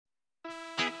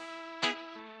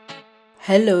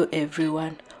Hello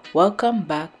everyone, welcome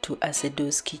back to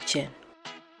Acedo's Kitchen.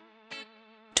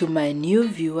 To my new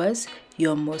viewers,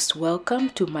 you're most welcome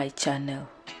to my channel.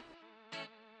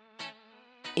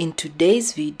 In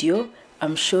today's video,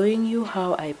 I'm showing you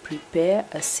how I prepare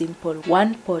a simple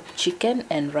one-pot chicken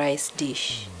and rice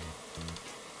dish.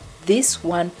 This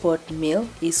one-pot meal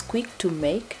is quick to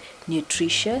make,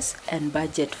 nutritious and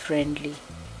budget-friendly.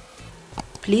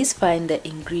 Please find the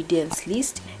ingredients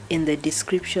list in the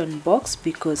description box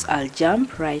because I'll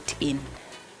jump right in.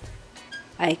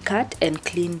 I cut and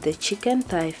clean the chicken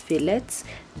thigh fillets,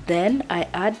 then I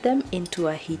add them into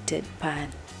a heated pan.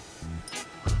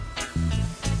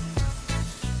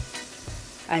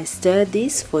 I stir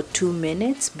this for 2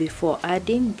 minutes before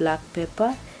adding black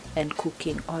pepper and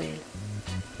cooking oil.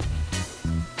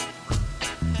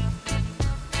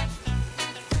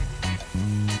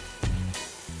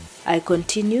 I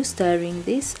continue stirring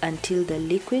this until the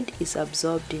liquid is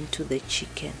absorbed into the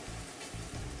chicken.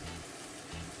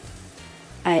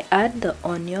 I add the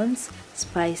onions,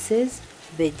 spices,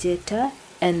 vegeta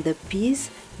and the peas,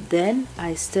 then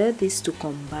I stir this to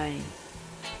combine.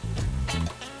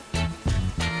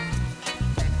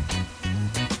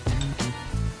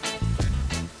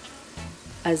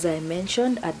 As I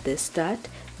mentioned at the start,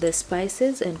 the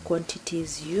spices and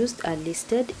quantities used are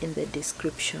listed in the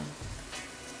description.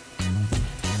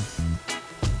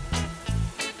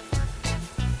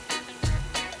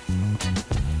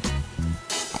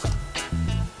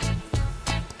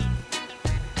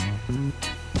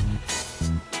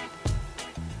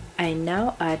 I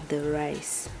now add the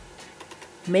rice.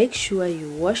 Make sure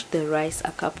you wash the rice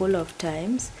a couple of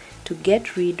times to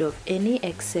get rid of any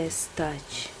excess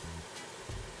starch.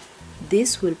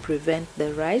 This will prevent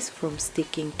the rice from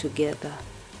sticking together.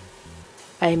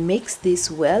 I mix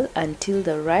this well until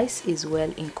the rice is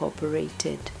well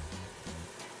incorporated.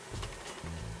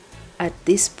 At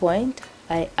this point,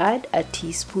 I add a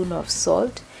teaspoon of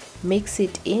salt, mix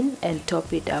it in and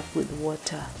top it up with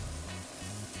water.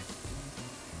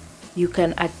 You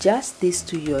can adjust this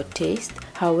to your taste,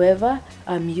 however,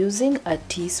 I'm using a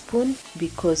teaspoon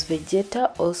because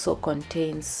vegeta also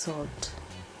contains salt.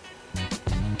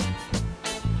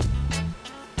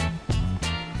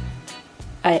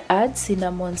 I add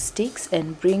cinnamon sticks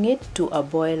and bring it to a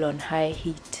boil on high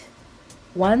heat.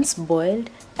 Once boiled,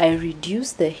 I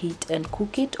reduce the heat and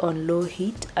cook it on low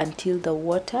heat until the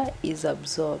water is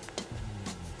absorbed.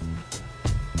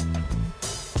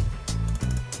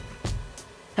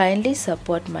 Kindly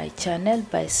support my channel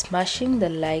by smashing the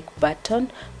like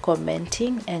button,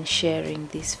 commenting and sharing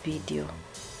this video.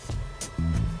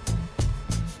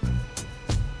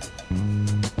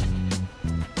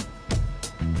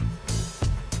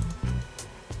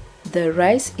 The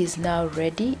rice is now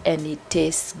ready and it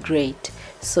tastes great,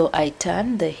 so I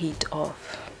turn the heat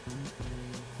off.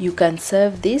 You can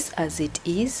serve this as it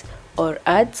is or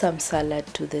add some salad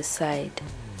to the side.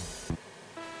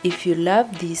 If you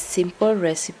love these simple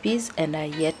recipes and are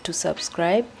yet to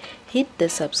subscribe, hit the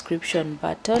subscription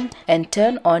button and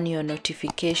turn on your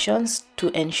notifications to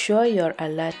ensure you're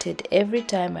alerted every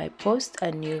time I post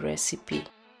a new recipe.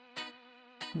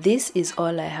 This is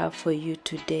all I have for you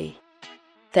today.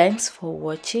 Thanks for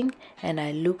watching and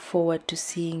I look forward to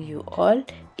seeing you all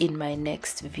in my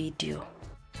next video.